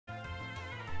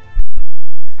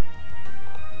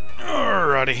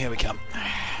Alrighty, here we come.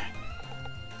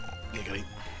 Giggly.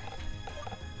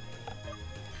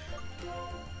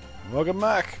 Welcome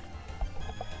back.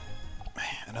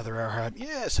 Another hour high.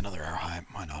 Yes, another hour high.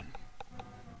 Why not?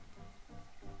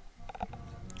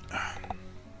 I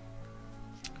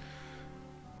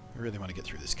really want to get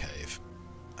through this cave.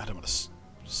 I don't want to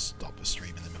stop a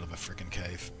stream in the middle of a freaking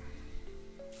cave.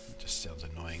 It just sounds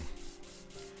annoying.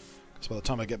 Because by the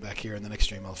time I get back here in the next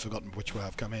stream, I'll have forgotten which way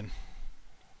I've come in.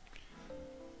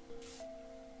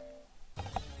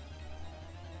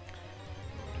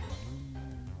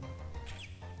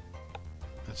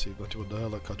 Let's see, Blech will die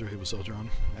like Codger he was soldier on.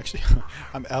 Actually,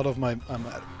 I'm out of my...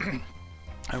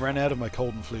 I ran out of my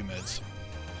cold and flu meds.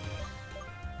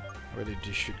 I really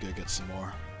just should go get some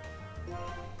more.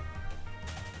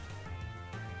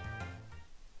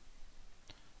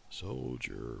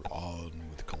 Soldier on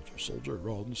with culture. Soldier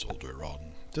on, soldier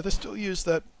on. Do they still use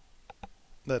that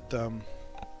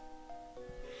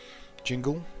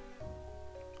jingle?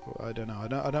 Well, I don't know.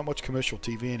 I don't watch commercial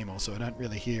TV anymore, so I don't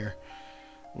really hear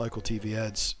local TV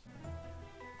ads.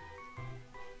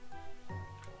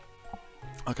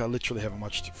 Like, I literally haven't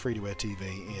watched free-to-air TV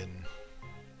in...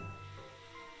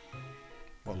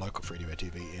 well, local free-to-air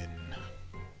TV in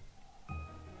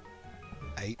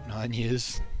 8-9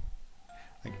 years.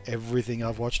 Like, everything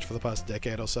I've watched for the past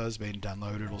decade or so has been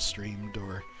downloaded or streamed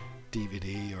or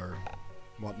DVD or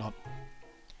whatnot.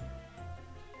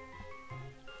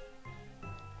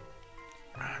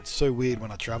 It's so weird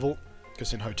when I travel,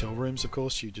 because in hotel rooms, of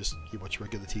course, you watch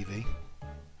regular TV.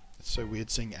 It's so weird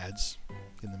seeing ads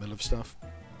in the middle of stuff.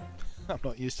 I'm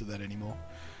not used to that anymore.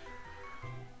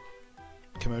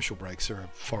 Commercial breaks are a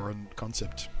foreign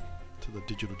concept to the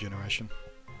digital generation.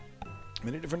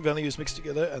 Many different values mixed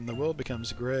together and the world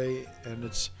becomes grey and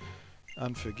it's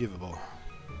unforgivable.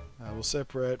 I will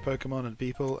separate Pokemon and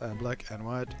people, and black and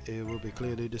white, it will be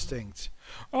clearly distinct.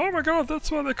 Oh my god, that's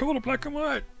why they call it black and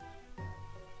white!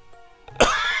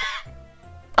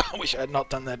 I wish I had not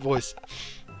done that voice.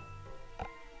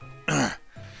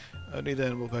 Only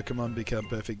then will Pokemon become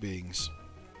perfect beings.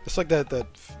 It's like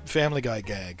that Family Guy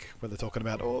gag where they're talking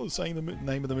about saying the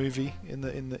name of the movie in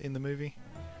the movie.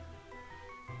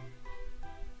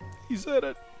 He said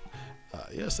it.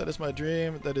 Yes, that is my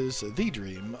dream. That is the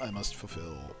dream I must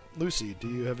fulfill. Lucy, do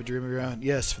you have a dream of your own?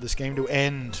 Yes, for this game to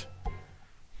end. I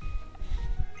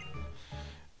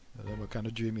don't know what kind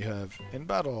of dream you have. In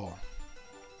battle.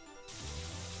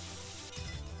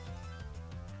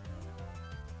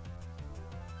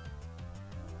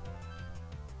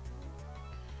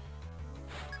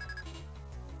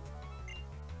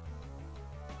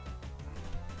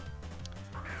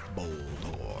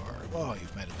 Boldor. Oh,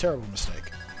 you've made a terrible mistake.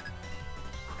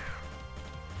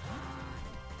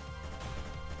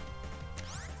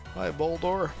 Hi,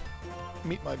 Boldor.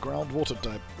 Meet my groundwater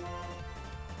type.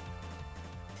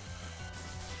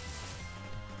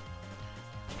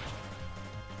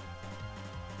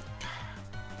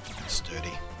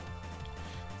 Sturdy.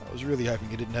 I was really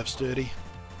hoping you didn't have sturdy.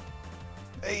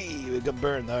 Hey, we got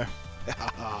burned though.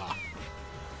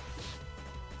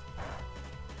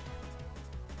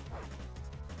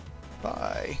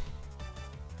 Bye.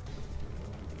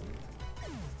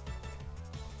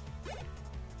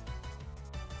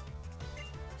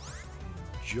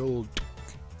 Jolt.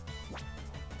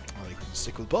 Oh, you can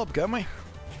stick with Bob, can't we?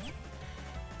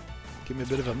 Give me a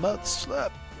bit of a mud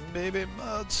slap, baby,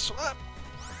 mud slap.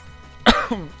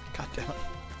 God damn it.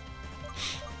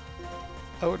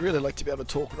 I would really like to be able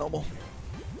to talk normal.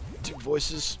 Two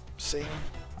voices, sing.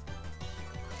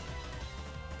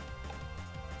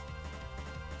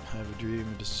 I have a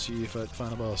dream to see if I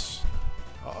find a boss.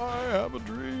 I have a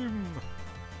dream.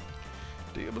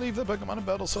 Do you believe that Pokemon and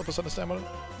battles help us understand what?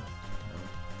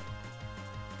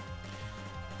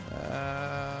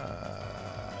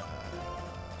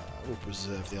 We'll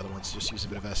preserve the other ones. Just use a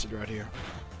bit of acid right here.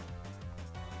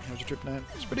 How's your trip, man?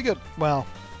 It's pretty good. Well,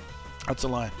 that's a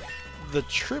lie. The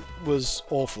trip was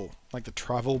awful. Like the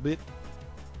travel bit,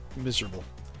 miserable.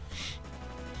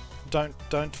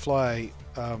 Don't fly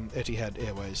Etihad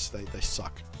Airways. They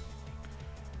suck.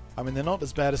 I mean, they're not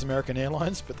as bad as American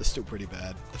Airlines, but they're still pretty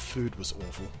bad. The food was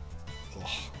awful. Ugh.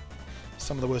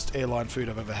 Some of the worst airline food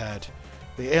I've ever had.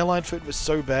 The airline food was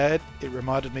so bad, it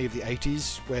reminded me of the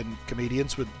 80s when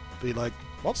comedians would be like,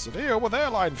 "What's the deal with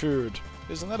airline food?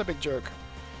 Isn't that a big joke?"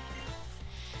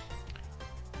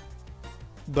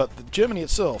 But Germany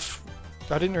itself,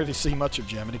 I didn't really see much of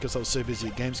Germany because I was so busy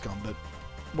at Gamescom, but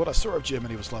what I saw of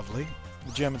Germany was lovely.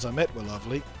 The Germans I met were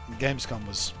lovely. And Gamescom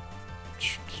was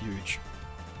huge.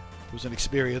 It was an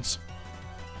experience.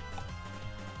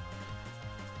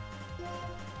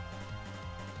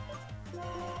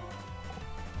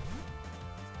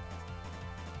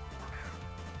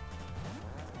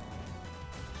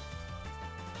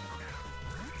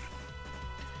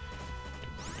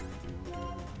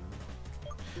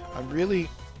 I'm really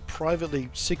privately,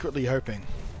 secretly hoping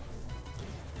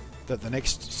that the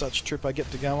next such trip I get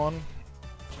to go on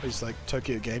is like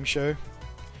Tokyo Game Show.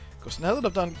 Because now that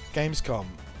I've done Gamescom,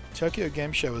 Tokyo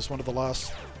Game Show is one of the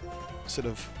last sort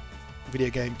of video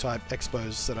game type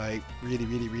expos that I really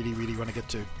want to get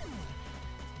to.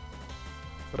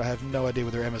 But I have no idea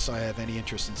whether MSI have any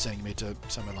interest in sending me to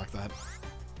something like that.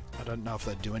 I don't know if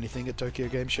they do anything at Tokyo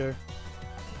Game Show.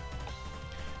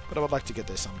 But I would like to get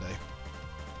there someday.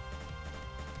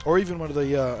 Or even one of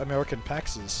the American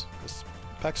PAXs. Because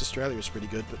PAX Australia is pretty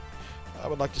good, but I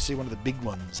would like to see one of the big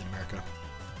ones in America.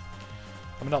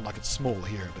 I mean, not like it's small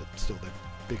here, but still they're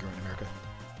bigger in America.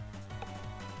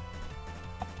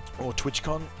 Or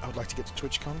TwitchCon. I would like to get to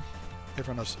TwitchCon.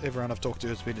 Everyone I've talked to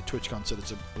has been to TwitchCon, said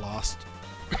it's a blast.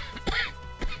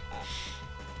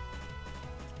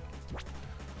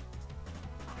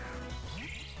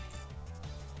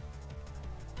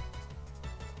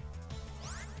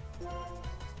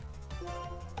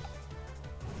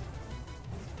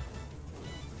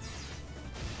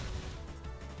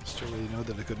 Still really know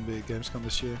that it couldn't be at Gamescom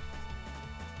this year.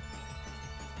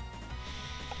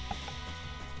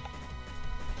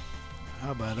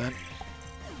 How about that?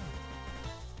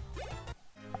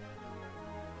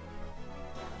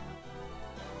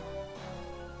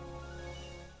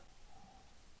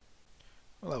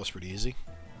 Well, that was pretty easy.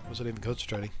 Wasn't even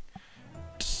concentrating.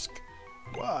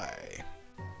 Why?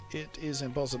 It is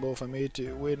impossible for me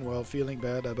to win while feeling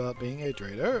bad about being a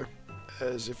traitor.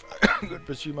 As if I could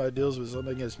pursue my deals with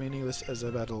something as meaningless as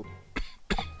a battle.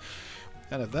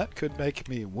 And if that could make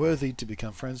me worthy to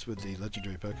become friends with the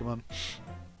legendary Pokemon.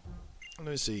 Let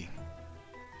me see.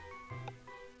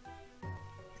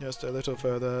 Just a little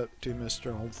further to Miss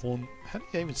Trelton. How do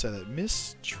you even say that?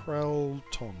 Miss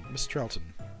Trelton. Miss Trelton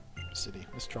City.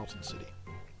 Miss Trelton City.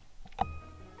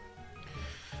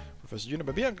 Professor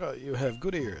Juniper Bianca, you have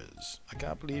good ears. I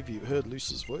can't believe you heard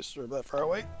Luce's voice from that far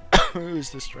away. Who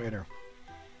is this trainer?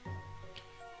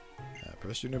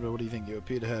 Professor Juniper, what do you think? You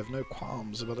appear to have no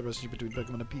qualms about the relationship between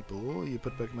Pokemon and people. You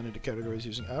put Pokemon into categories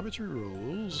using arbitrary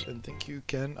rules and think you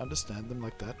can understand them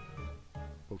like that?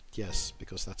 Well, yes,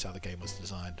 because that's how the game was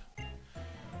designed.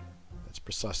 That's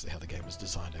precisely how the game was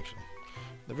designed, actually.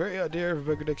 The very idea of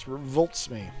a Pokedex revolts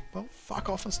me. Well, fuck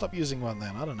off and stop using one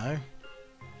then. I don't know.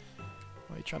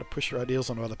 Why are you trying to push your ideals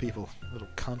onto other people, little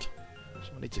cunt?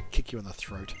 Someone needs to kick you in the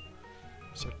throat.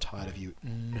 I'm so tired of you.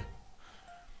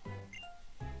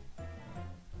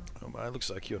 Oh my, looks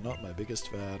like you're not my biggest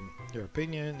fan. Your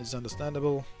opinion is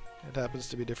understandable. It happens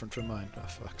to be different from mine. Oh,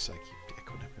 fuck's sake, you dick.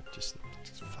 Just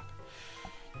fuck.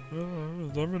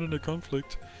 I'm in a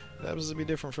conflict. It happens to be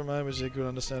different from mine, which is equally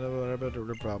understandable.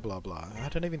 Blah blah blah. I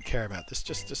don't even care about this.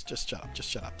 Just shut up. Just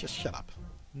shut up. Just shut up.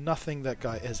 Nothing that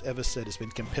guy has ever said has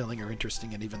been compelling or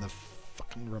interesting in even the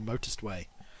fucking remotest way.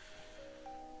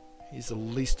 He's the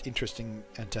least interesting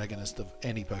antagonist of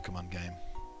any Pokemon game.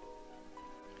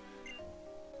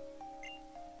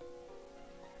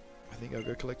 I think I'll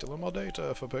go collect a little more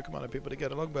data for Pokemon and people to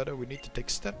get along better. We need to take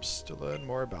steps to learn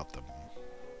more about them.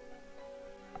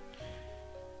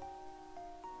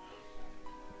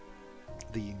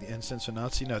 The N stands for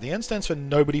Nazi? No, the N stands for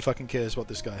nobody fucking cares what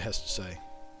this guy has to say.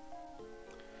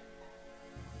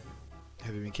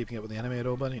 Have you been keeping up with the anime at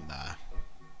all, buddy? Nah.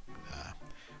 Nah.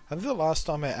 I think the last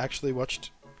time I actually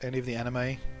watched any of the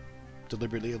anime,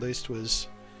 deliberately at least, was...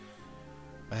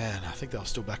 Man, I think they were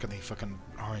still back in the fucking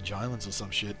Orange Islands or some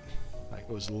shit. Like, it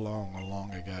was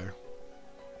long ago.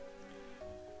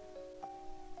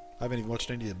 I haven't even watched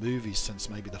any of the movies since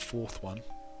maybe the 4th one.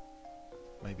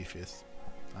 Maybe 5th.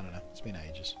 I don't know. It's been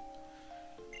ages.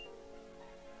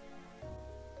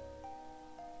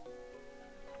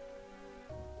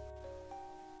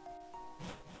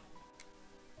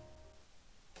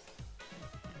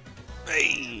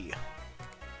 Hey!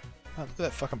 Oh, look at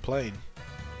that fucking plane.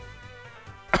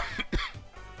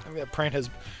 Maybe that plane has...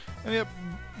 Maybe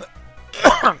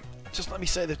that... Just let me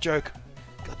say the joke.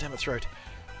 God damn it, throat.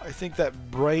 I think that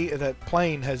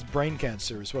plane has brain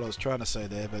cancer is what I was trying to say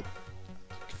there, but...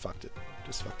 Fucked it.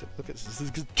 Just fucked it. Look at this. This is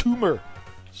a tumor.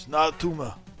 It's not a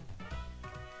tumor.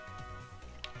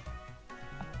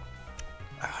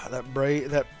 Ah,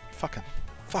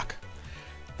 fuck.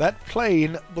 That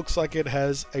plane looks like it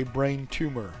has a brain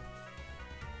tumor.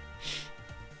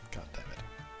 God damn it.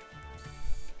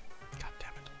 God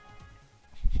damn it.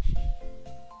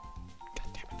 God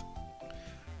damn it.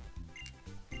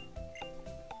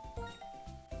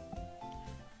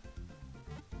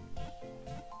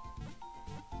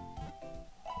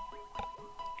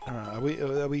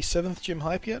 Are we 7th gym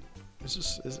hype yet?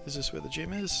 Is this where the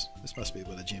gym is? This must be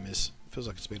where the gym is. Feels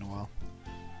like it's been a while.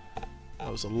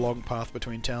 That was a long path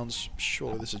between towns.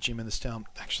 Surely there's a gym in this town.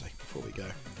 Actually, before we go,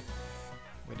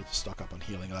 we need to stock up on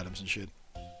healing items and shit.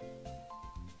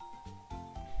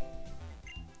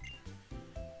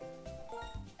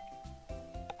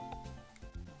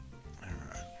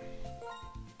 Alright.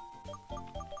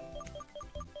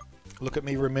 Look at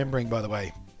me remembering, by the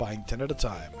way. Buying 10 at a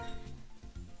time.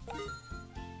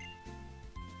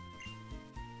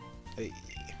 Hey.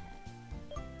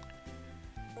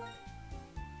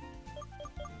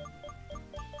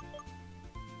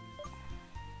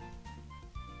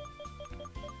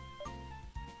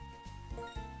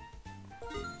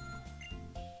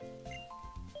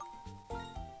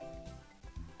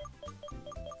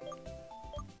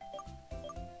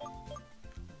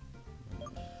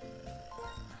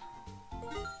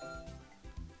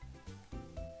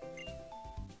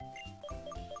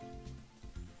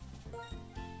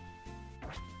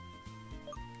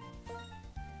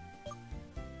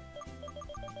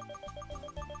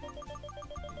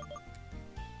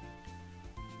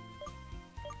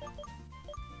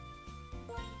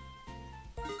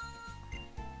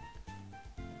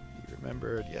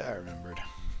 Remembered? Yeah, I remembered.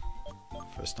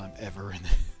 First time ever in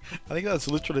I think that's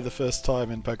literally the first time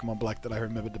in Pokemon Black that I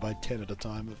remembered to buy 10 at a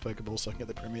time of Pokeballs so I can get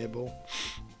the Premier Ball.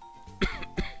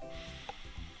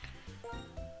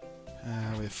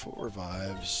 We have 4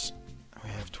 revives. We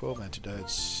have 12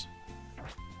 antidotes.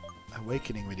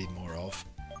 Awakening we need more of.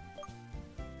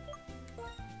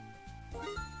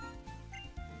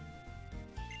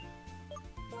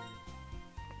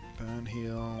 Burn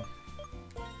heal.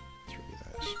 3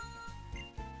 of those.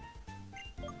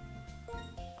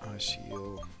 Ice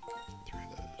heal, 3 of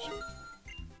those.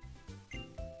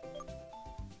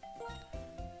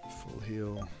 Full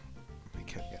heal, we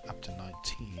can get up to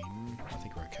 19, I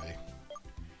think we're okay.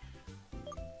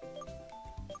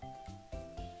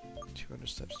 200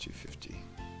 steps, 250.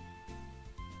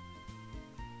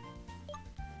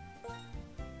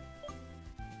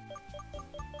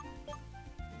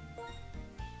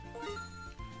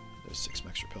 There's 6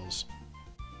 extra pills.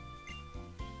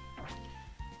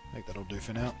 I think that'll do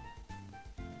for now.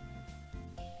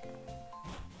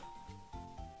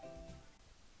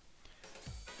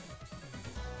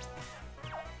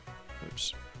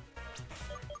 Oops.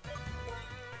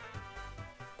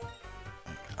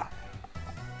 Okay.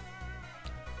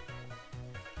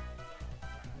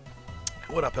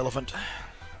 What up, elephant?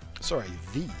 Sorry,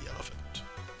 the elephant.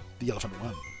 The elephant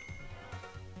one.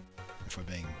 If we're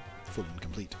being full and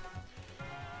complete.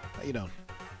 How you doing?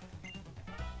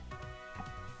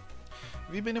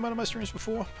 Have you been in one of my streams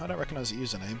before? I don't recognize the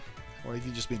username. Or have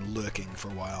you just been lurking for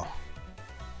a while?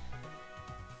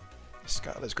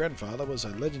 Skylar's grandfather was a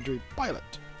legendary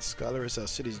pilot. Skylar is our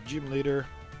city's gym leader.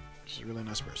 She's a really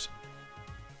nice person.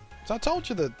 So I told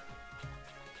you that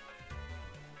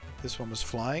this one was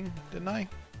flying, didn't I?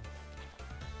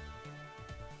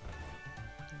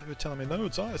 They were telling me, no,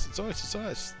 it's ice, it's ice, it's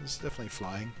ice. This is definitely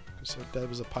flying. So Dad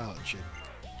was a pilot and shit.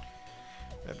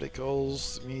 Update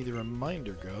calls me the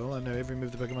reminder girl. I know every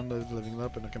move the Pokemon living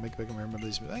up and I can make Pokemon remember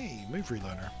these. Hey, move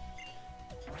relearner.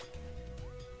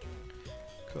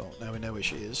 Cool, now we know where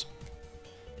she is.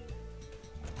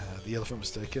 The elephant was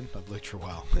taken. I've looked for a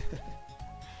while.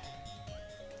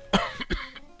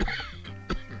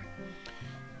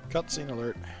 Cutscene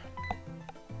alert.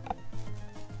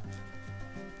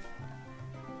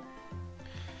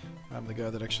 I'm the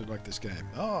guy that actually liked this game.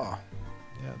 Oh!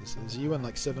 Yeah, this is you and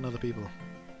like 7 other people.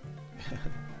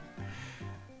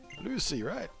 Lucy,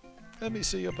 right? Let me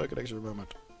see your Pokédex for a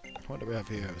moment. What do we have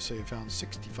here? So you found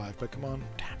 65 Pokemon.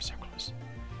 Damn, so close.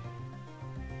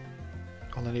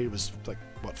 All I needed was, like,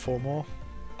 what, 4 more?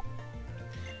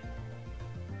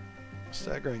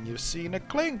 Staggering, you've seen a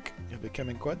Clink! You're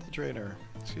becoming quite the trainer.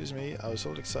 Excuse me, I was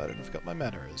so excited and forgot my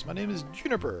manners. My name is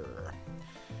Juniper.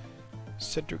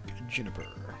 Cedric Juniper.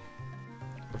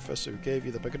 The professor who gave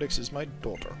you the Pokédex is my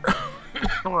daughter.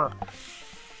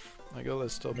 My girl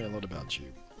has told me a lot about you.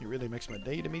 It really makes my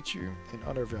day to meet you. In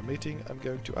honor of our meeting, I'm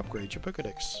going to upgrade your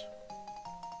Pokédex.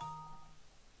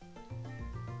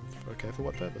 Okay, for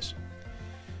what purpose?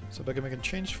 So Pokemon can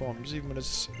change forms even when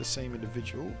it's the same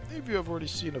individual. If you have already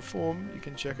seen a form, you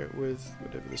can check it with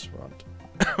whatever this font.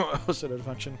 What's that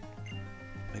function?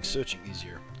 Makes searching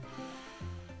easier.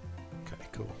 Okay,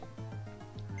 cool.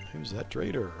 Who's that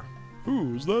traitor?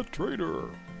 Who's that traitor?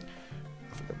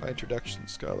 I forgot my introduction,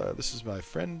 Skylar. This is my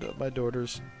friend of my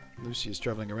daughter's. Lucy is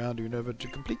traveling around Unova to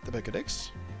complete the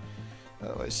Pokédex.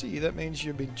 Oh, I see. That means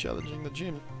you've been challenging the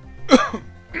gym.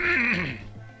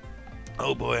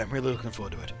 Oh boy, I'm really looking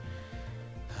forward to it.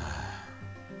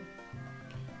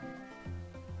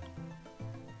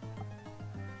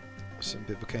 Some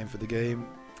people came for the game.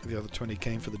 The other 20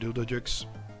 came for the dildo jokes.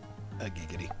 A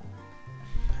giggity.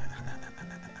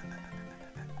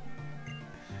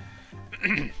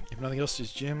 If nothing else,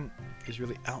 this gym is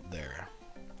really out there.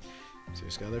 So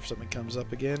Skylar, if something comes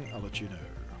up again, I'll let you know.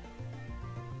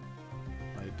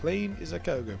 My plane is a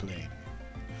cargo plane.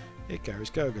 It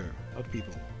carries cargo, not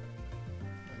people.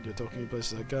 And you're talking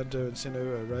places like Kanto and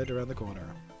Sinnoh are right around the corner.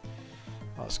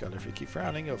 Oh, Skylar, if you keep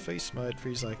frowning, your face might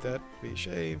freeze like that. Be a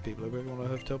shame. People are going to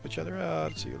have to help each other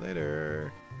out. See you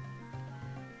later.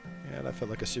 Yeah, that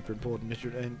felt like a super important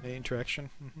interaction.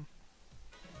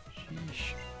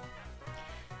 Sheesh.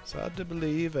 It's hard to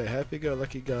believe a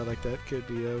happy-go-lucky guy like that could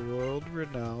be a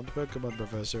world-renowned Pokemon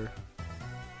professor.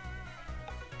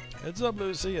 Heads up,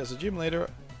 Lucy. As a gym leader,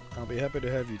 I'll be happy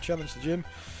to have you challenge the gym.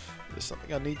 There's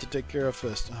something I need to take care of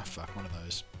first. Oh, fuck, one of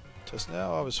those. Just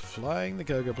now, I was flying the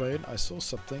cargo plane. I saw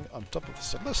something on top of the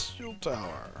Celestial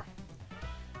Tower.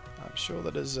 I'm sure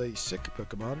that is a sick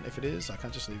Pokemon. If it is, I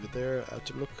can't just leave it there. I have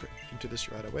to look into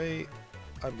this right away.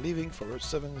 I'm leaving for Route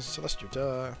 7's Celestial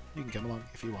Tower. You can come along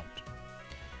if you want.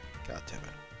 God damn it.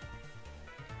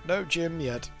 No gym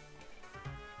yet.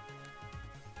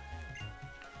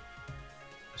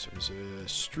 So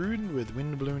it's strewn with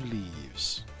wind-blown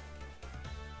leaves.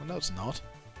 Well, no, it's not.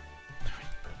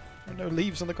 There are no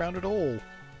leaves on the ground at all.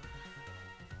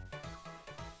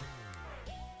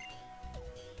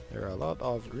 There are a lot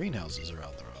of greenhouses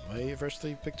around the runway.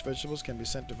 Freshly picked vegetables can be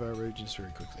sent to our regions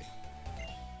very quickly.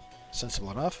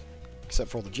 Sensible enough, except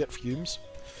for all the jet fumes.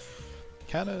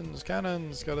 Cannons!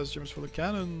 Cannons! Got us gyms full of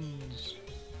cannons!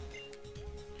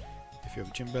 If you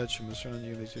have a gym badge from this round,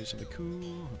 you need to do something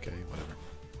cool. Okay, whatever.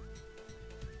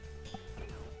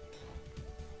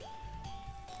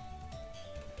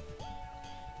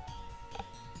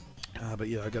 But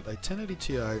yeah, I got a 1080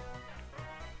 Ti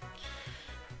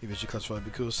eventually classified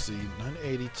because the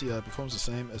 980 Ti performs the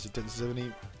same as the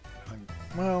 1070.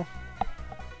 Well,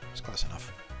 it's close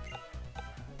enough.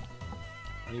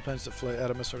 Any plans to fly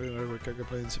out of my starting over cargo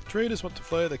planes? If traders want to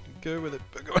fly, they can go with it.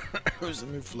 Who's the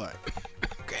move fly?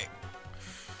 Okay.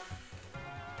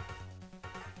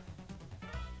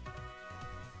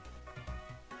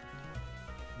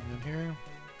 And then here.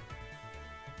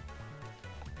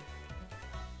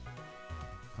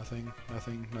 Nothing,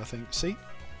 nothing, nothing. See?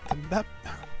 The map.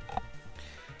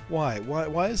 Why?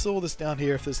 Why is all this down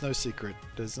here if there's no secret?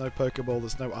 There's no Pokeball,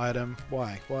 there's no item.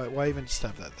 Why? Why even just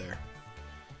have that there?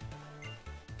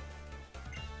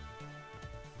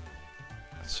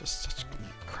 It's just such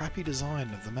crappy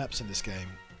design of the maps in this game.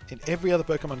 In every other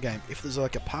Pokemon game, if there's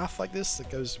like a path like this that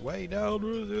goes way down,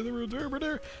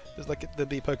 there's like there'd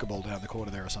be a Pokeball down the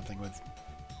corner there or something with,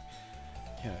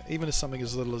 you know, even as something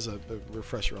as little as a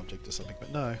refresher object or something.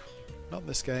 But no, not in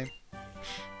this game.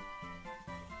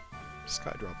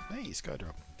 Skydrop. Hey,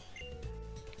 Skydrop.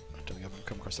 I don't think I've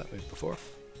come across that move before.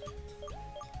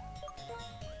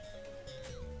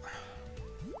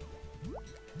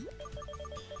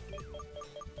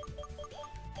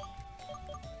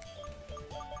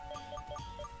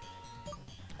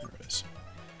 There it is.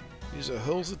 User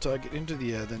hurls the target into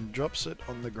the air, then drops it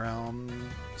on the ground.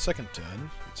 Second turn,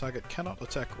 the target cannot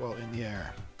attack while in the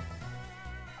air.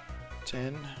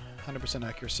 10, 100%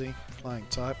 accuracy, flying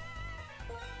type.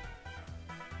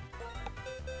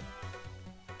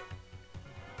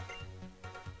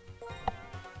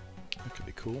 That could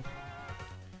be cool.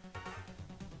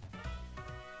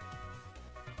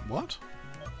 What?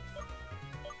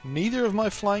 Neither of my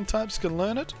flying types can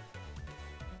learn it?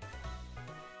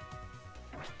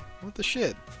 What the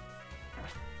shit?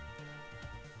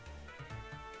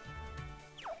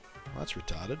 Well, that's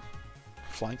retarded.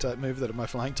 Flying type move that my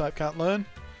flying type can't learn?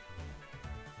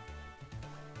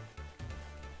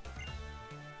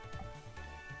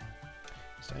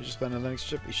 Stage just been a Linux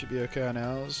chip, we should be okay on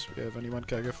ours. We have only one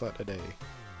cargo flight a day.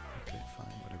 Okay,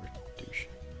 fine, whatever, douche.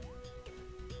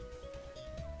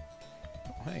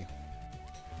 Oh, hey.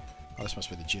 Oh, this must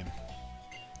be the gym.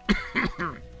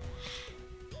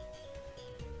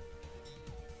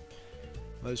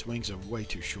 Those wings are way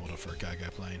too short for a cargo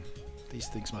plane. These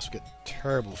things must get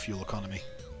terrible fuel economy.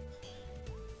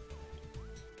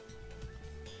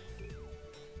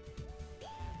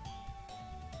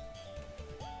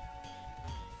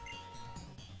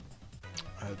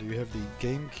 Do you have the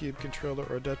GameCube controller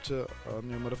or adapter on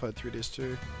your modified 3DS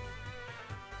too?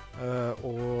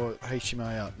 Or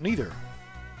HDMI out? Neither.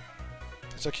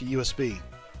 It's actually USB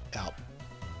out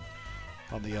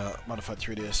on the modified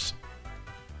 3DS.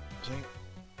 See?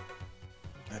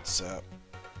 That's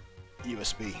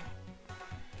USB.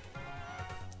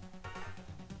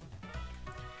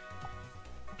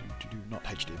 Not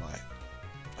HDMI.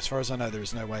 As far as I know, there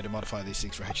is no way to modify these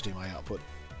things for HDMI output.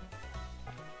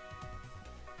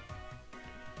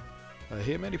 I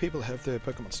hear many people have their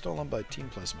Pokemon stolen by Team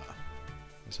Plasma.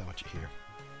 Is that what you hear?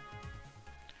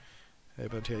 Hey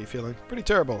Bunty, how you feeling? Pretty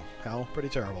terrible, Hal. Pretty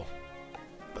terrible.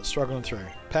 But struggling through.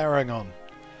 Powering on.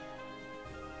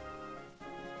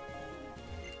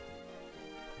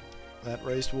 That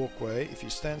raised walkway, if you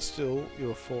stand still,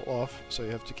 you'll fall off, so you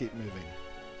have to keep moving.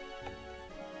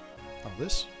 Oh,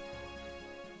 this?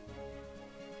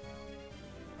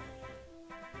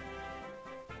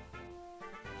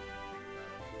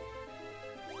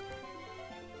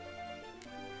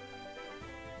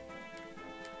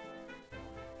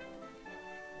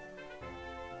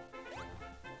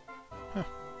 Huh.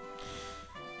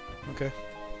 Okay.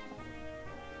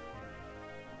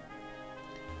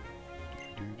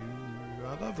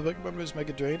 I love the Pokemon moves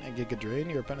Mega Drain and Giga Drain.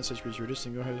 Your opponent's HP is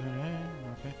reducing your...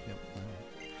 Okay, yep.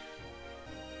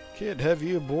 Kid, have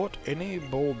you bought any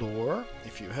Boldore?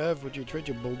 If you have, would you trade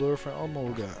your Boldore for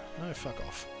Almolga? No, fuck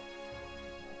off.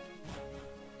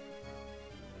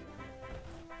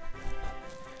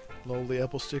 Lol, the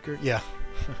Apple sticker? Yeah.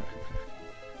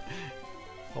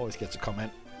 Always gets a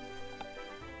comment.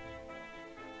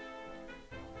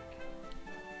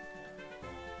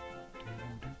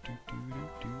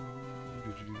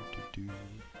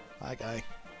 Hi, guy.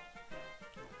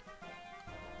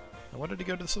 I wanted to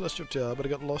go to the Celestial Tower, but I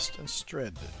got lost and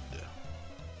stranded.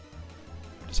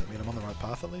 Does that mean I'm on the right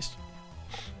path, at least?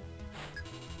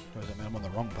 Or does that mean I'm on the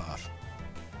wrong path?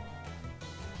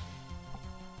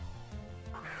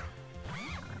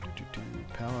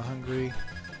 Power hungry.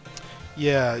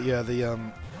 Yeah, the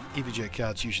EVJ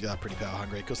cards usually are pretty power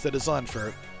hungry, because they're designed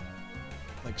for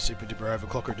like super duper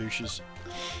overclocker douches.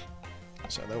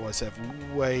 So they always have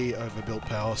way overbuilt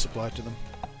power supplied to them.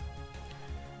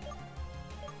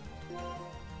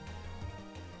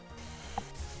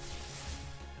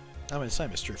 I mean, the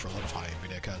same is true for a lot of high-end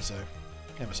video cards, so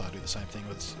MSI do the same thing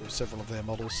with several of their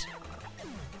models.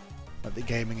 Like the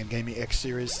Gaming and Gaming X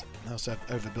series, they also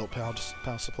have overbuilt power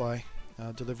supply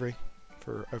delivery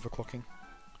for overclocking.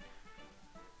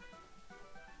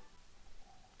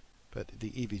 But the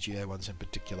EVGA ones in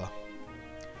particular,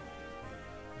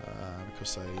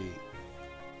 because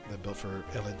they're built for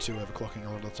LN2 overclocking a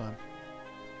lot of the time.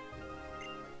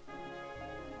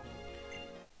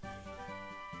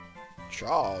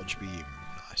 Charge beam,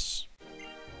 nice.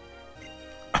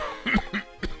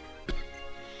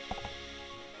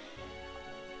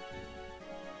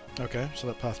 Okay, so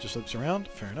that path just loops around,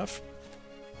 fair enough.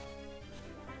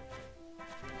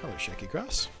 Hello, shaky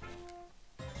grass.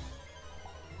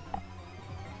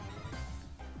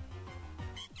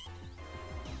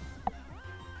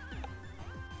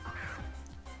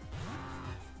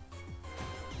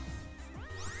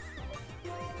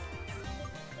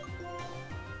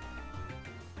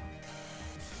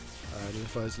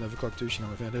 Identifies an overclocked douche and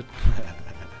I'm offended.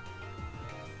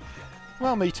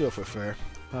 Well, me too, for fair.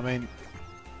 I mean,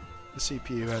 the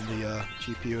CPU and the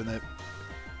GPU and that.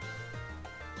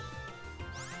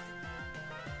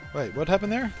 Wait, what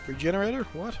happened there? Regenerator?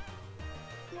 What?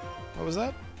 What was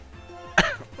that?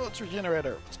 Oh, it's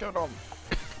Regenerator. What's going on?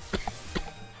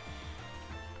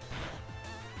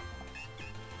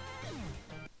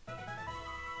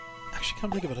 Actually,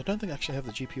 come think of it, I don't think I actually have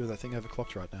the GPU of that thing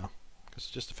overclocked right now. Because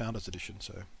it's just a Founders Edition,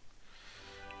 so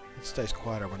it stays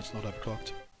quieter when it's not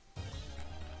overclocked.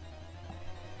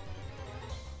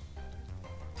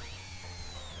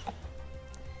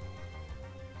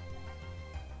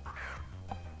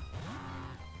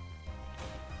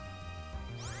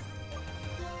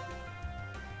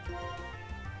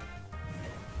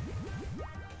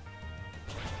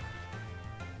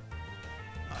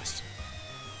 Nice.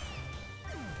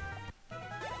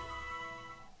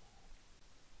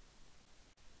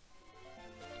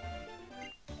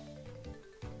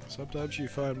 Sometimes you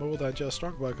find more than just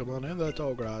strong Pokemon in the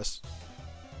tall grass.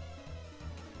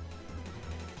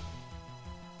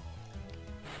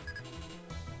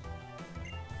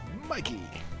 Mikey!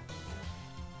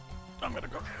 I'm gonna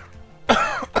go.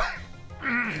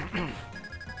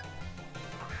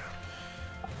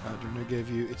 Adrena gave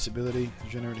you its ability.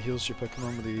 Regenerate heals your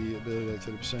Pokemon with the ability at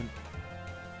 30%.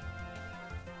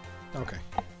 Okay.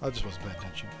 I just wasn't paying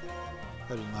attention. I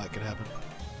didn't know that could happen.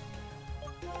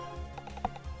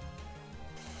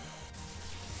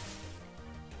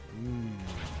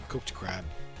 Cooked crab.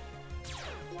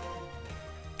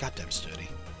 Goddamn sturdy.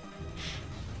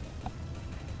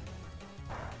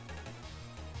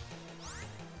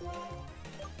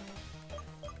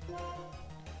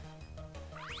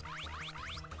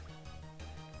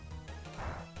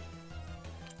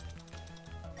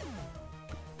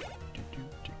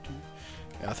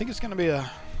 Yeah, I think it's going to be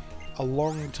a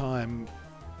long time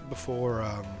before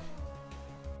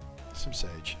some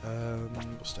sage.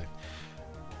 We'll stay.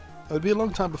 It would be a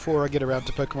long time before I get around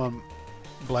to Pokemon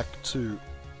Black 2.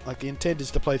 Like, the intent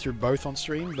is to play through both on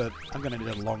stream, but I'm going to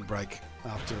need a long break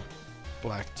after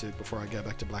Black 2 before I go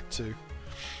back to Black 2.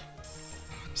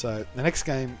 So, the next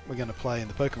game we're going to play in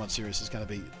the Pokemon series is going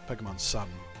to be Pokemon Sun.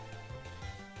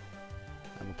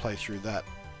 And we'll play through that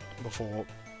before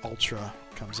Ultra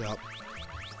comes out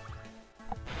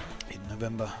in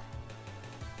November.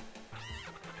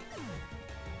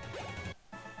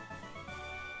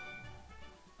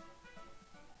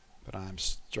 But I'm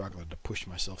struggling to push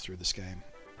myself through this game.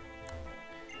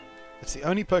 It's the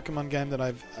only Pokemon game that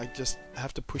I just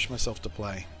have to push myself to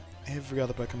play. Every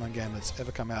other Pokemon game that's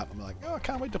ever come out, I'm like, oh, I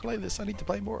can't wait to play this. I need to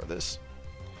play more of this.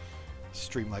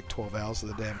 Stream like 12 hours of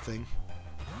the damn thing.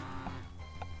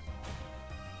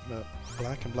 But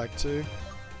Black and Black 2,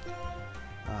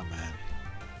 oh man,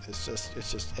 it's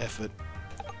just effort,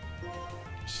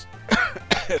 just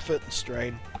effort and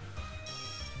strain.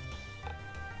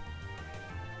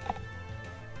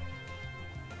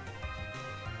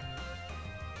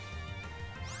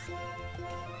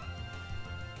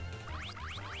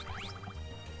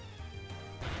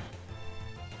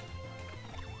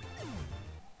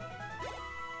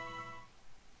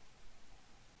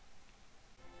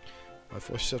 Why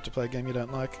force yourself to play a game you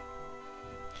don't like?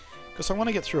 Because I want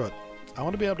to get through it. I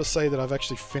want to be able to say that I've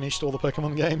actually finished all the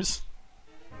Pokemon games.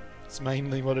 It's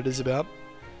mainly what it is about.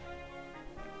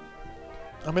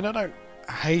 I mean, I don't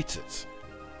hate it.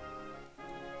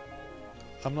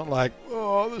 I'm not like,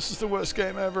 oh, this is the worst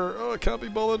game ever. Oh, I can't be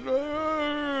bothered.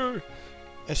 Oh.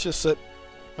 It's just that,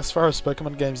 as far as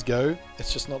Pokemon games go,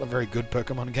 it's just not a very good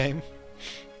Pokemon game.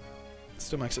 It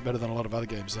still makes it better than a lot of other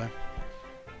games, though.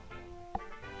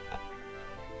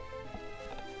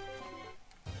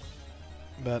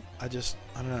 But I don't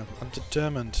know, I'm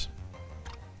determined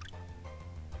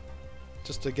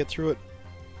just to get through it,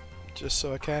 just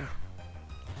so I can.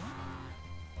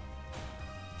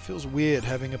 It feels weird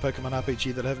having a Pokemon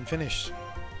RPG that I haven't finished.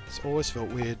 It's always felt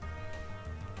weird.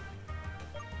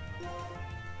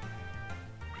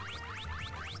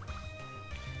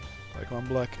 Pokemon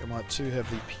Black and White 2 have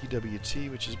the PWT,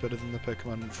 which is better than the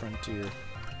Pokemon Frontier.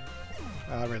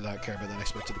 I really don't care about that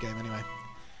aspect of the game anyway.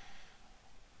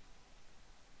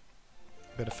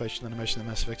 Better facial animation than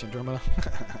Mass Effect Andromeda.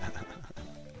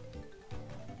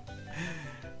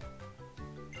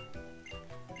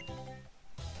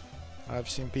 I've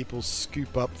seen people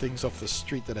scoop up things off the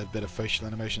street that have better facial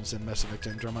animations than Mass Effect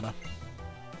Andromeda.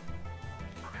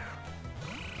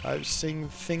 I've seen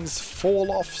things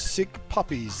fall off sick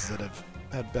puppies that have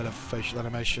had better facial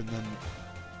animation than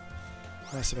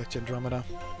Mass Effect Andromeda.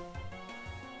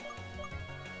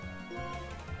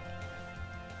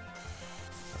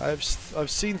 I've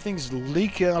seen things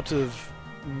leak out of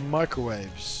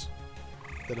microwaves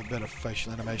that have better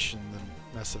facial animation than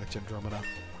Mass Effect Andromeda.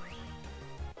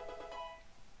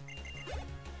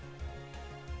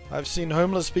 I've seen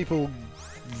homeless people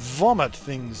vomit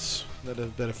things that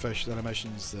have better facial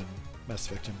animations than Mass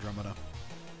Effect Andromeda.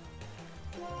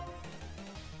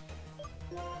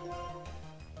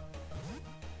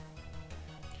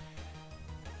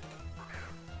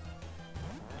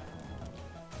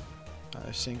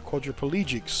 I've seen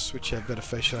quadriplegics which have better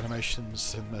facial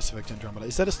animations than Mass Effect Andromeda.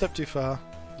 Is that a step too far?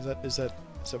 Is that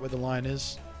where the line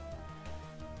is?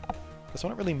 Because I'm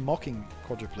not really mocking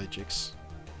quadriplegics.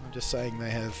 I'm just saying they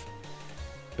have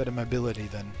better mobility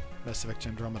than Mass Effect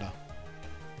Andromeda.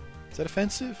 Is that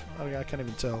offensive? I can't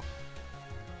even tell.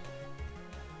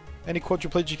 Any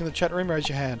quadriplegic in the chat room, raise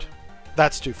your hand.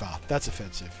 That's too far. That's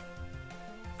offensive.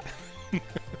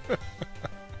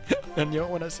 I knew it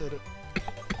when I said it.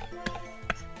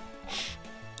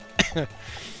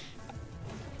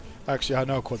 Actually, I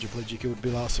know a quadriplegic who would be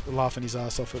laughing his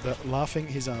ass off at that. Laughing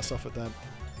his ass off at that.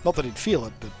 Not that he'd feel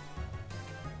it, but...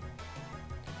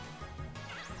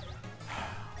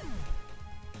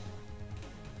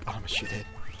 Oh, I'm a shithead.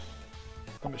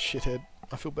 I'm a shithead.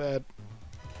 I feel bad.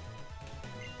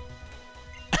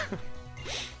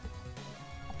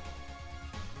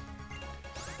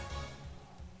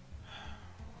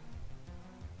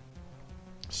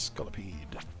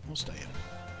 Scolipede. We'll stay in.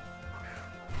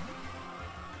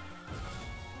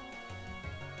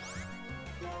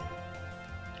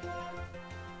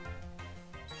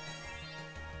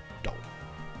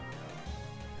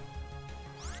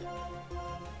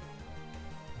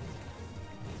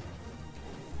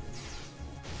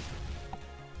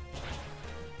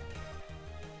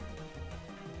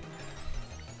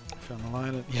 Found the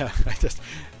line. Yeah, I just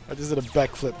did a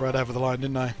backflip right over the line,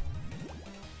 didn't I?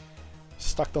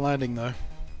 Stuck the landing though.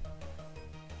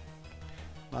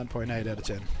 9.8 out of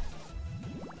 10.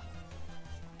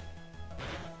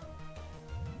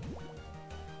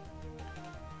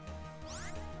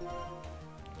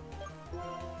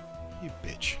 You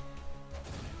bitch.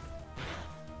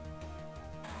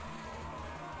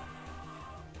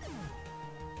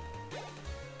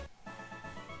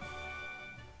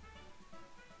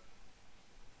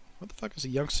 What the fuck is a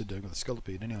youngster doing with a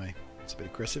scolipede anyway? It's a bit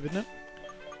aggressive, isn't it?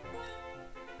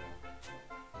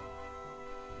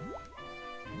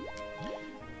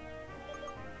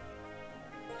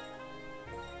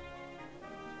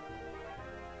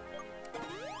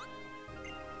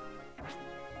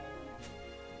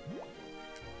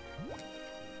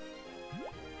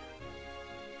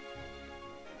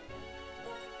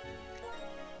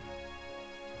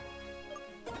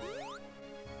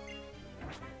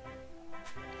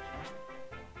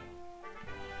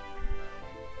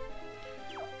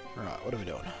 Right, what are we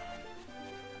doing?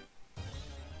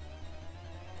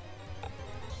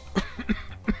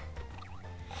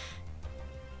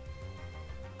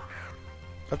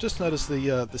 I've just noticed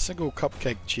the single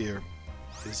cupcake cheer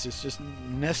is just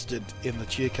nested in the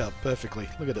cheer cup perfectly.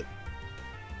 Look at it.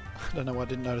 I don't know why I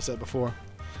didn't notice that before.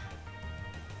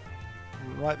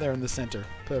 Right there in the center,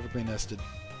 perfectly nested.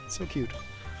 So cute.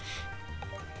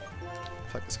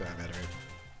 Fuck this guy, I'm out of here.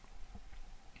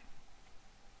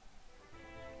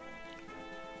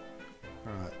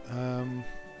 Alright,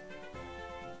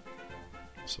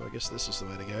 so I guess this is the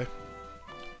way to go.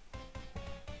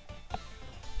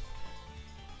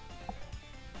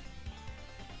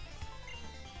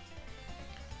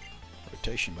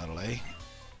 Rotation battle, eh?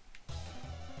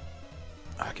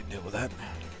 I can deal with that.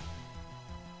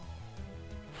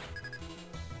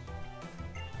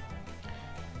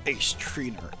 Ace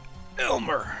Trainer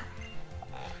Elmer!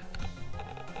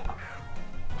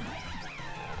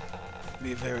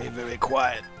 Be very, very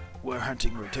quiet. We're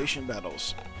hunting rotation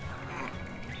battles.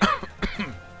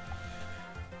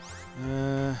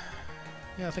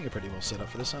 Yeah, I think I'm pretty well set up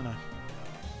for this, aren't I?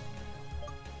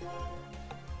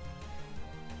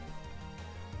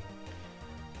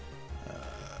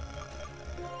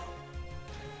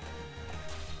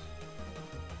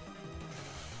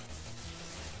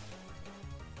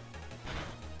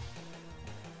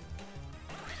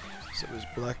 So it was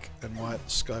Black and White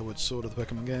Skyward Sword of the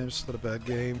Pokemon games. Not a bad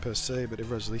game per se, but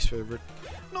everyone's least favourite.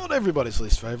 Not everybody's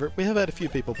least favourite. We have had a few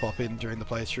people pop in during the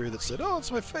playthrough that said, "Oh,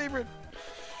 it's my favourite."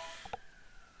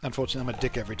 Unfortunately, I'm a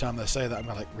dick every time they say that. I'm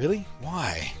like, really?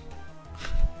 Why?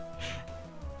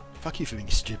 Fuck you for being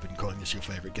stupid and calling this your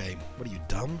favourite game. What are you,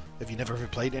 dumb? Have you never ever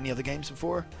played any other games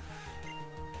before?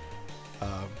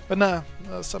 But nah,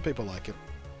 some people like it.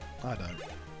 I don't.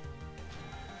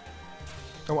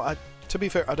 Oh, to be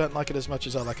fair, I don't like it as much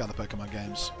as I like other Pokemon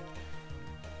games.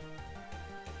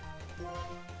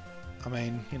 I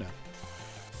mean, you know.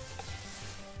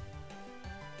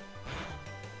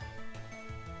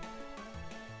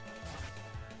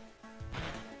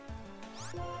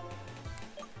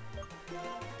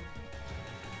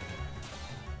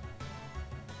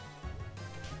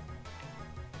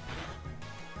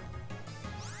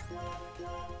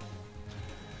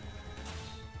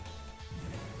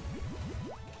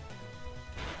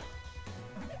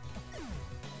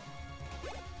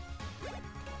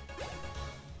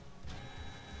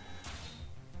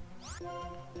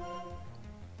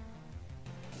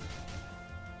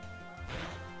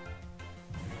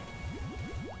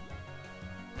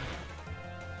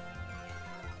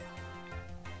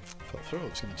 Felt through,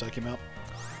 it's going to take him out.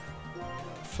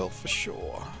 Felt for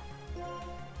sure.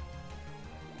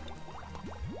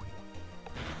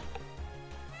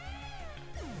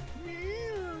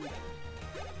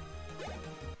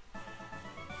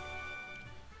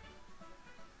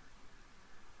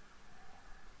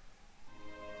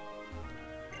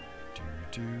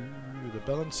 The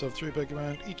balance of 3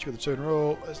 Pokemon, each with a turn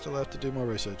roll. I still have to do more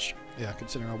research. Yeah,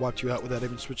 considering I wiped you out without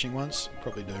even switching once,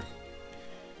 probably do.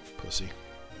 Pussy.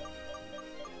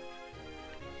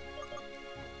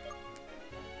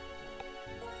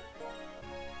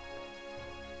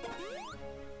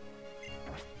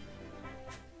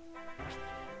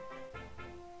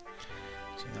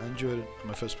 So I enjoyed it on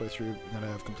my first playthrough, and I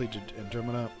have completed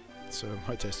Andromeda. So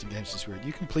my tasting games is weird.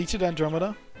 You completed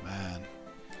Andromeda? Man.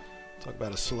 Talk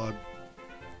about a slug.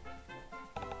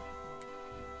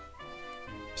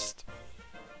 Psst.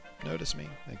 Notice me.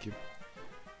 Thank you.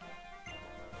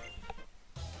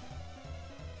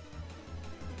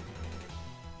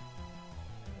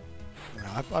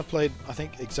 Yeah, I played, I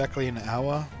think, exactly an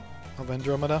hour of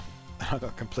Andromeda. I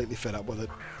got completely fed up with it.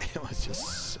 It was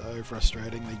just so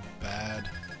frustratingly bad.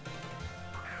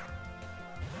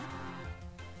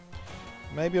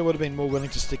 Maybe I would have been more willing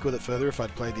to stick with it further if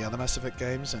I'd played the other Mass Effect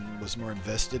games and was more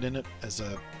invested in it as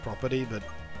a property, but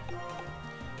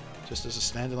just as a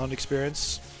standalone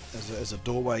experience, as a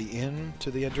doorway in to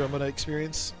the Andromeda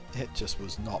experience, it just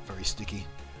was not very sticky.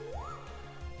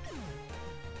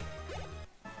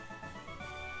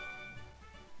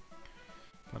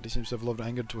 He seems to have a lot of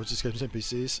anger towards this game's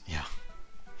NPCs. Yeah.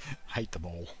 Hate them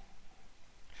all.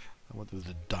 I want them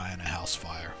to die in a house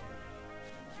fire.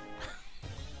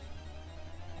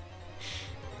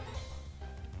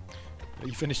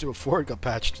 You finished it before it got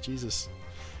patched. Jesus.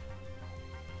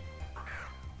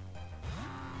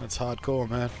 That's hardcore,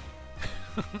 man.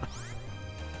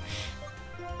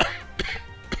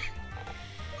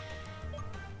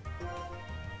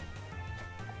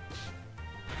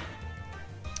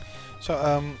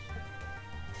 So,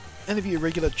 any of you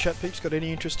regular chat peeps got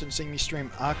any interest in seeing me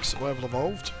stream Ark Survival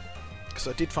Evolved? Because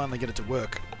I did finally get it to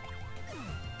work.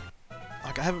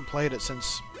 Like, I haven't played it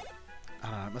since, I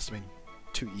don't know, it must have been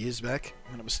 2 years back,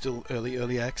 when it was still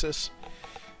early access.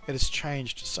 It has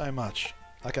changed so much.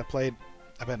 Like, I played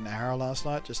about an hour last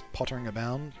night, just pottering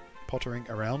around.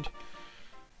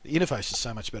 The interface is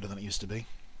so much better than it used to be.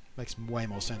 Makes way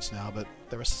more sense now, but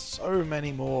there are so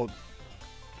many more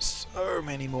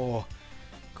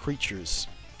creatures.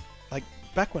 Like,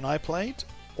 back when I played,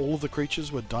 all of the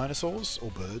creatures were dinosaurs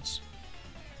or birds.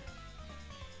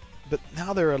 But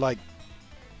now there are like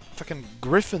fucking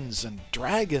griffins and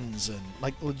dragons and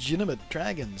like legitimate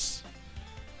dragons.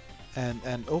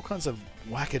 And all kinds of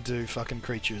wackadoo fucking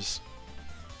creatures.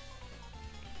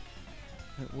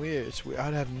 Weird. It's weird.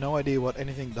 I have no idea what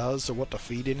anything does or what to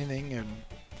feed anything, and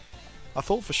I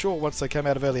thought for sure once they came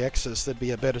out of early access there'd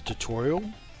be a better tutorial.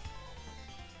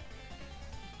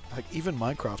 Like, even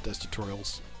Minecraft has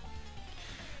tutorials.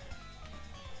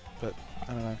 But,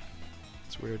 I don't know.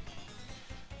 It's weird.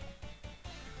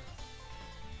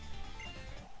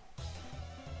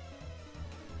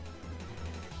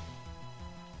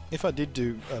 If I did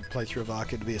do a playthrough of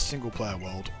Ark, it'd be a single-player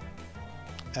world.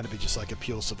 And it'd be just like a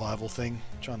pure survival thing.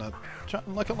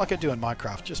 Like I do in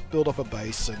Minecraft. Just build up a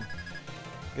base and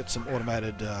get some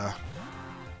automated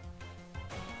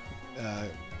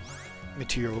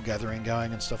material gathering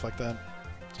going and stuff like that.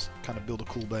 Just kind of build a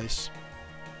cool base.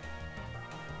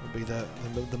 Would be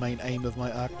the main aim of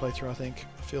my Ark playthrough, I think.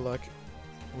 I feel like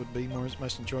it would be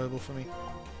most enjoyable for me.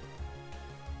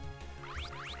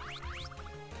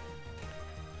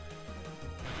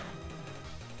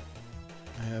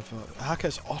 I have Ark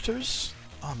has otters.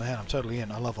 Oh man, I'm totally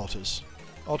in. I love otters.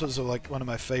 Otters are like one of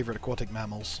my favorite aquatic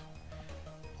mammals.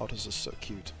 Otters are so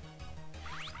cute.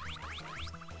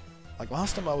 Like,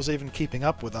 last time I was even keeping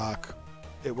up with Ark,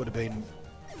 it would have been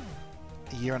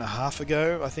a year and a half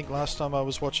ago. I think last time I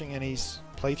was watching any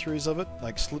playthroughs of it,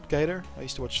 like Slipgator. I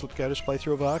used to watch Slipgator's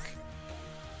playthrough of Ark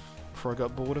before I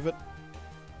got bored of it.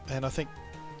 And I think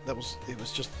it was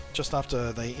just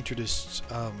after they introduced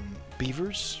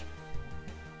beavers.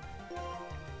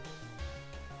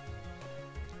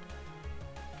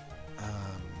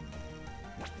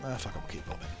 Fuck, I'll keep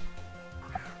bobbing.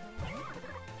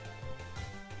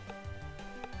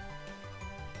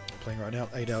 Playing right now,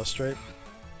 8 hours straight.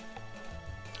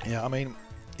 Yeah, I mean,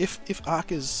 if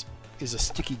Ark is a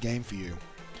sticky game for you,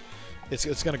 it's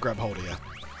going to grab hold of you.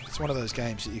 It's one of those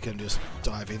games that you can just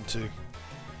dive into.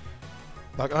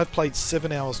 Like, I've played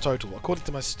 7 hours total. According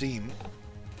to my Steam,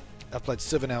 I've played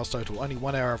 7 hours total, only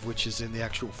 1 hour of which is in the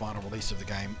actual final release of the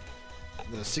game.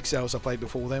 The 6 hours I played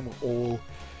before then were all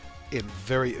in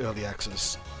very early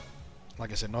access.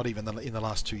 Like I said, not even in the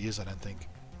last 2 years, I don't think.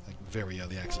 Like, very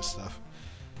early access stuff.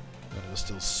 But it was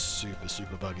still super,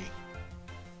 super buggy.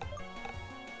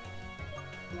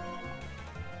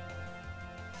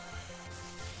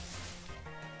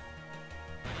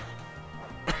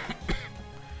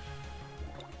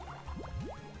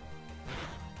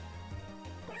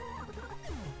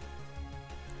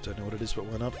 Don't know what it is, but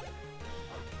went up.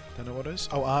 Don't know what it is.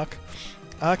 Oh, Ark.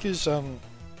 Ark is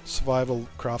survival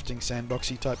crafting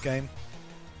sandboxy type game.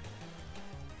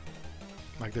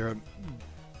 Like, there are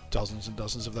dozens and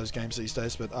dozens of those games these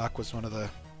days, but Ark was one of the...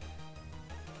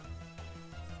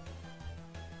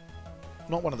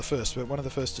 Not one of the first, but one of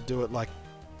the first to do it like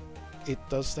it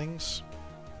does things.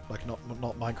 Like, not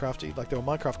Minecrafty. Like, there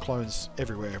were Minecraft clones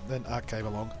everywhere, then Ark came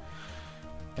along.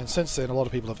 And since then, a lot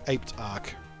of people have aped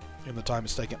Ark in the time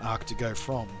it's taken Ark to go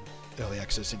from early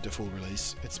access into full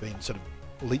release. It's been sort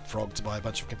of leapfrogged by a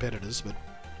bunch of competitors, but...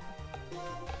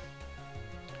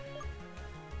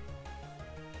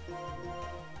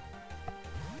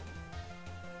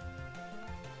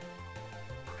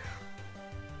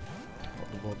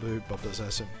 Bob does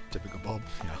have some typical Bob,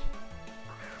 yeah.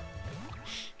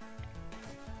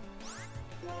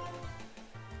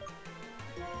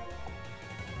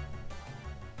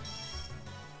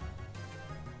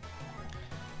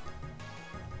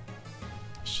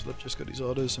 Slip just got his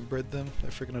otters and bred them. They're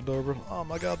freaking adorable. Oh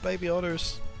my god, baby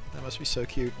otters. That must be so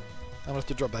cute. I'm gonna have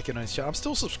to drop back in on his channel. I'm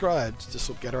still subscribed to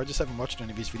Slipgator. I just haven't watched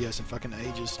any of his videos in fucking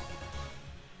ages.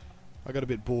 I got a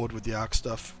bit bored with the Ark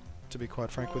stuff, to be quite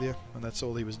frank with you, and that's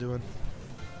all he was doing.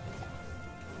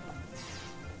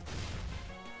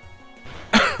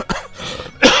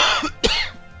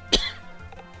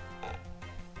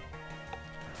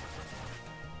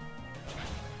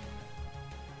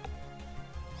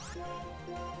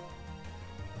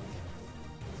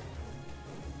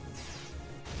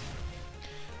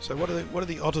 So what do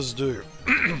the otters do?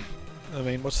 I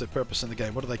mean, what's their purpose in the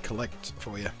game? What do they collect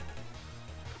for you?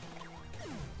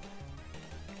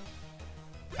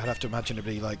 I'd have to imagine it'd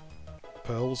be like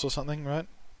pearls or something, right?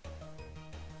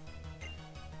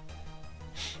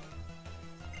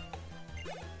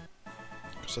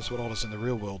 Because that's what otters in the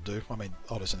real world do. I mean,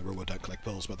 otters in the real world don't collect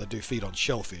pearls, but they do feed on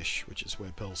shellfish, which is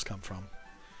where pearls come from.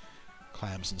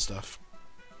 Clams and stuff.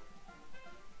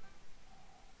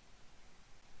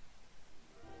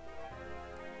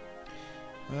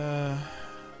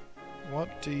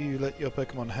 What do you let your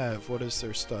Pokemon have? What is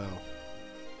their style?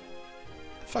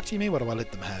 The fuck do you mean, what do I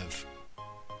let them have?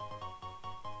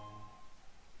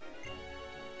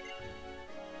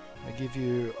 I give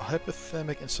you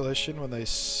hypothermic insulation when they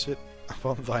sit up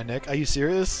on thy neck. Are you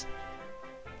serious?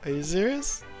 Are you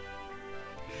serious?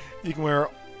 You can wear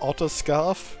an otter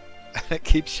scarf and it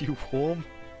keeps you warm?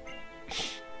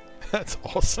 That's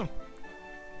awesome.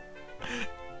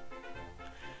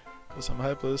 Because I'm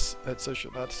hopeless at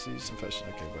social artists and fashion.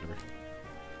 Okay, whatever.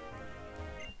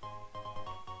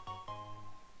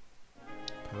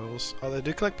 Pearls. Oh, they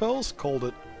do collect pearls? Called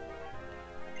it.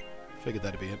 Figured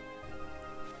that'd be it.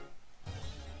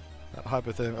 That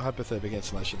hypothermic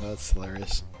insulation, that's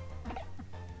hilarious.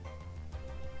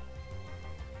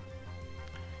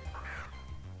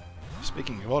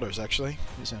 Speaking of otters, actually,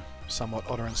 there's a somewhat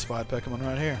otter-inspired Pokemon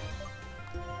right here.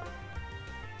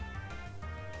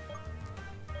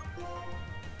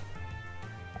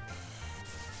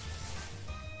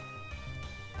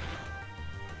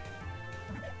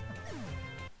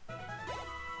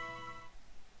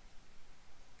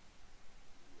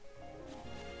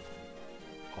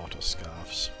 Otter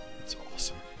scarves. That's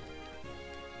awesome.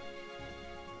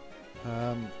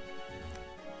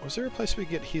 Was there a place we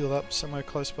could get healed up somewhere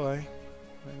close by?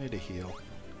 I need a heal.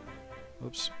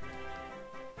 Oops.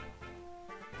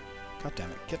 God damn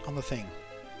it, get on the thing.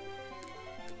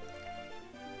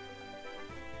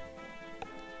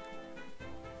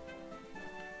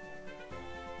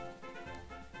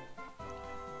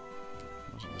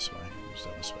 It wasn't this way, it was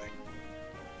down this way.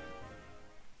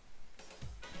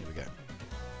 Here we go.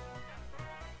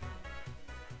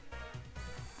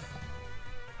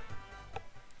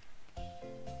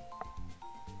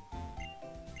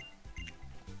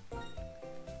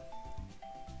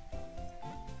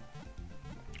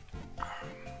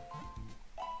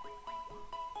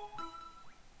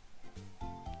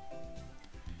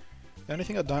 The only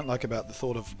thing I don't like about the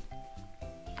thought of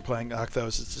playing Ark though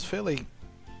is it's a fairly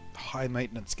high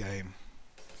maintenance game.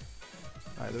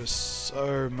 There's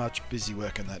so much busy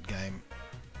work in that game.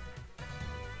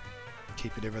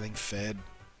 Keeping everything fed.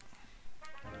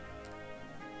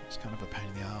 It's kind of a pain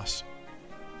in the ass.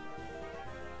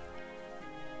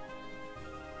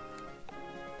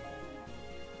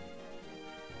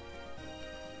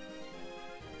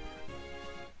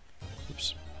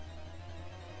 Oops.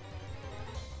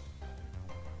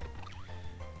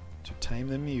 To tame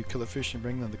them, you kill a fish and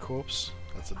bring them the corpse.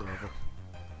 That's adorable.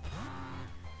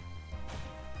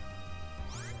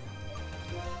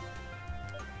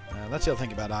 That's the other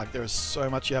thing about Ark. There is so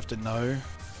much you have to know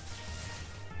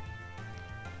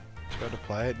to be able to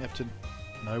play it. You have to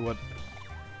know what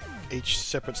each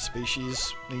separate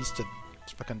species needs to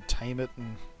fucking tame it,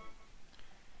 and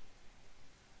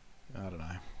I don't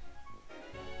know.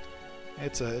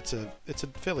 It's a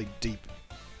fairly deep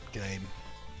game.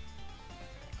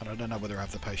 And I don't know whether I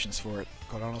have the patience for it,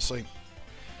 quite honestly.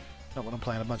 Not when I'm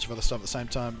playing a bunch of other stuff at the same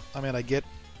time. I mean, I get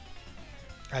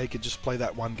how you could just play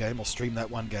that one game or stream that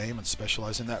one game and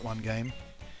specialize in that one game.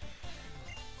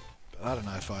 But I don't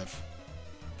know if I've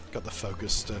got the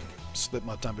focus to split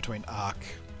my time between Ark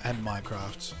and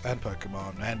Minecraft and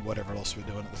Pokemon and whatever else we're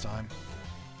doing at the time.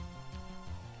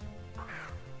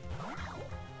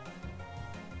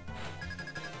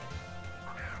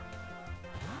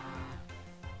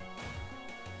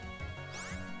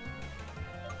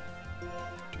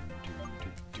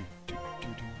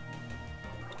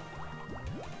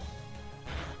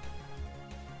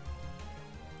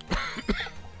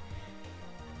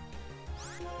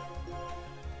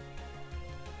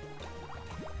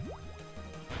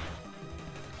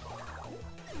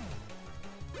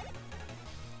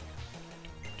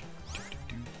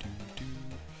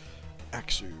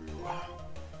 Axu.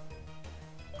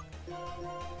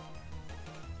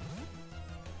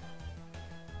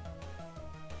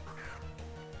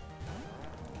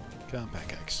 Come on,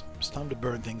 pancakes. It's time to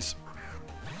burn things.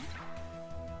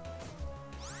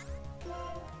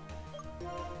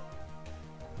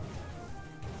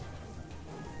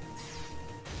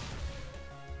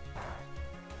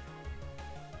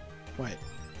 Wait,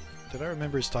 did I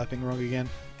remember his typing wrong again?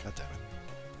 God damn it.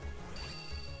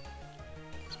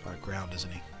 He's by ground,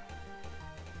 isn't he?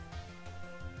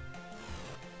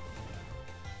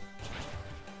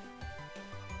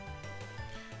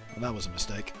 Well, that was a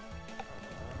mistake.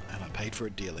 And I paid for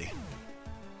it dearly.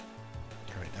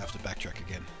 Great, I have to backtrack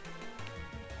again.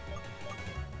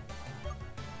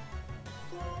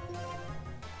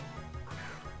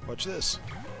 Watch this.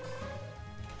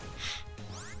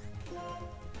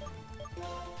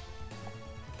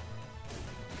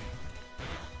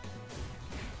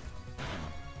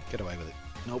 Get away with it.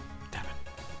 Nope. Damn it.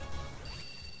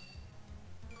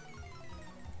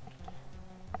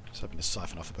 Just hoping to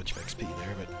siphon off a bunch of XP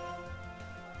there, but...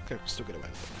 Okay, still get away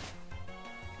with it.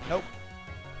 Nope.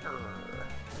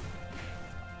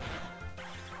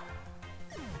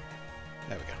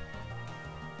 There we go.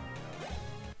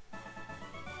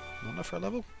 Not enough for a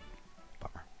level?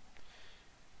 Bummer.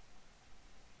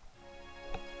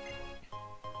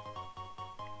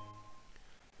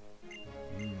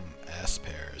 Ass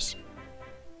pears.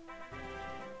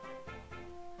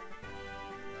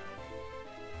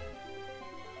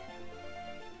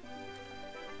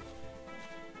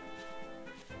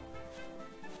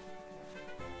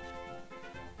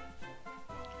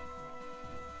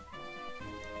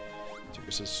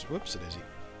 Tigger says, whoops, it is.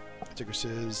 Tigger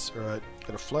says, alright,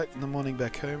 got a flight in the morning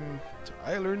back home to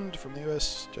Ireland from the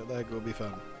US. Jet lag will be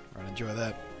fun. Alright, enjoy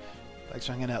that. Thanks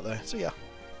for hanging out though. See ya.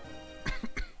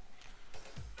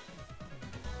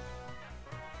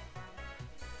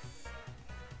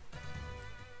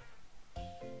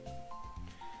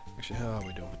 Actually, how are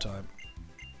we doing for time?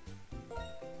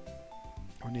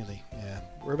 We're nearly, yeah.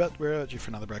 We're about due for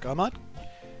another break. I might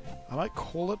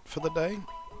call it for the day.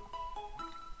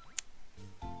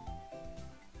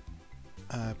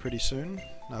 Pretty soon,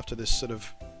 after this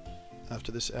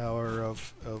hour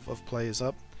of play is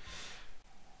up.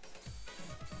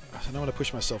 I don't want to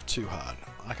push myself too hard.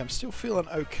 Like, I'm still feeling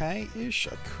okay-ish.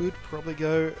 I could probably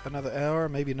go another hour,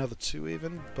 maybe another 2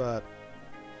 even, but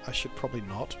I should probably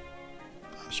not.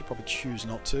 I should probably choose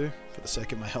not to, for the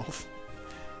sake of my health.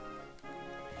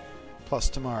 Plus,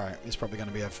 tomorrow is probably going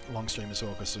to be a long stream as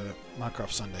well, because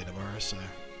Minecraft Sunday tomorrow, so...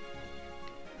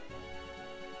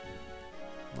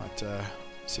 Might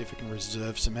see if we can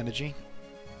reserve some energy.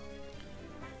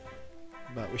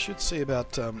 But we should see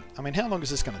about... I mean, how long is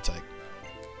this going to take?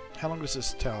 How long does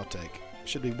this tower take?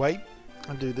 Should we wait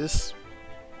and do this?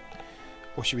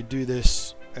 Or should we do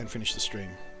this and finish the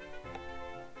stream?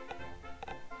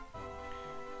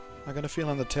 I got a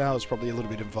feeling the tower is probably a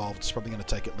little bit involved. It's probably going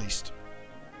to take at least,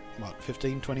 what,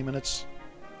 15-20 minutes?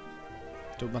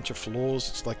 Do a bunch of floors.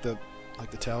 It's like the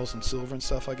towers in silver and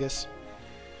stuff, I guess.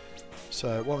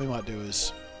 So what we might do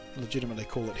is legitimately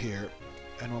call it here,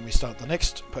 and when we start the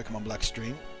next Pokemon Black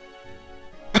stream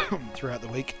throughout the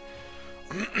week,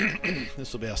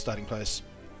 this will be our starting place,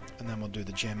 and then we'll do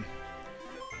the gym.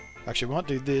 Actually, we might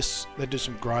do this, then do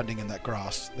some grinding in that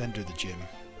grass, then do the gym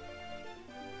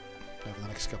over the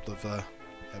next couple of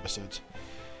episodes.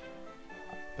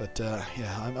 But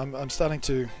yeah, I'm starting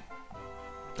to...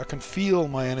 I can feel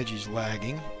my energy's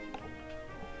lagging.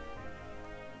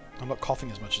 I'm not coughing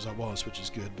as much as I was, which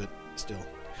is good, but still.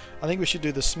 I think we should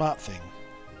do the smart thing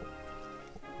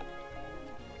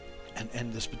and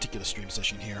end this particular stream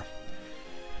session here.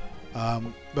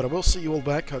 But I will see you all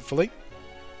back, hopefully,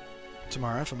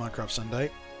 tomorrow for Minecraft Sunday.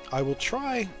 I will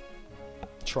try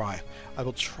to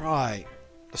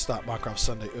start Minecraft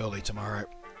Sunday early tomorrow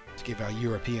to give our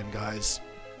European guys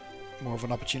more of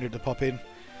an opportunity to pop in.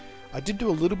 I did do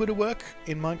a little bit of work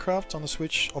in Minecraft on the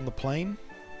Switch on the plane,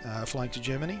 flying to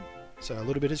Germany, so a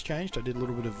little bit has changed. I did a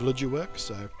little bit of villager work,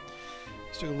 so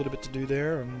still a little bit to do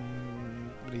there,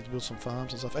 and we need to build some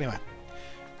farms and stuff. Anyway,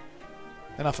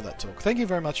 enough of that talk. Thank you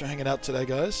very much for hanging out today,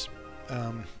 guys.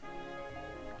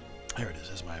 Here it is,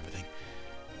 there's my everything.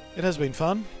 It has been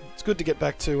fun. It's good to get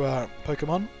back to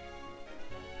Pokemon.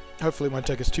 Hopefully it won't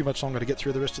take us too much longer to get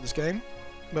through the rest of this game,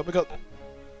 but we got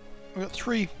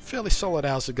 3 fairly solid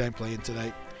hours of gameplay in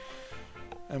today,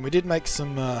 and we did make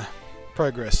some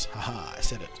progress. Haha, I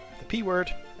said it. The P word.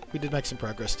 We did make some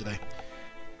progress today.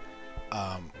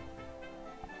 I'm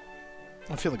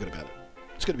feeling good about it.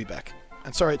 It's good to be back.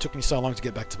 And sorry it took me so long to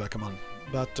get back to Pokemon.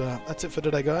 But that's it for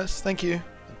today, guys. Thank you,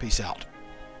 and peace out.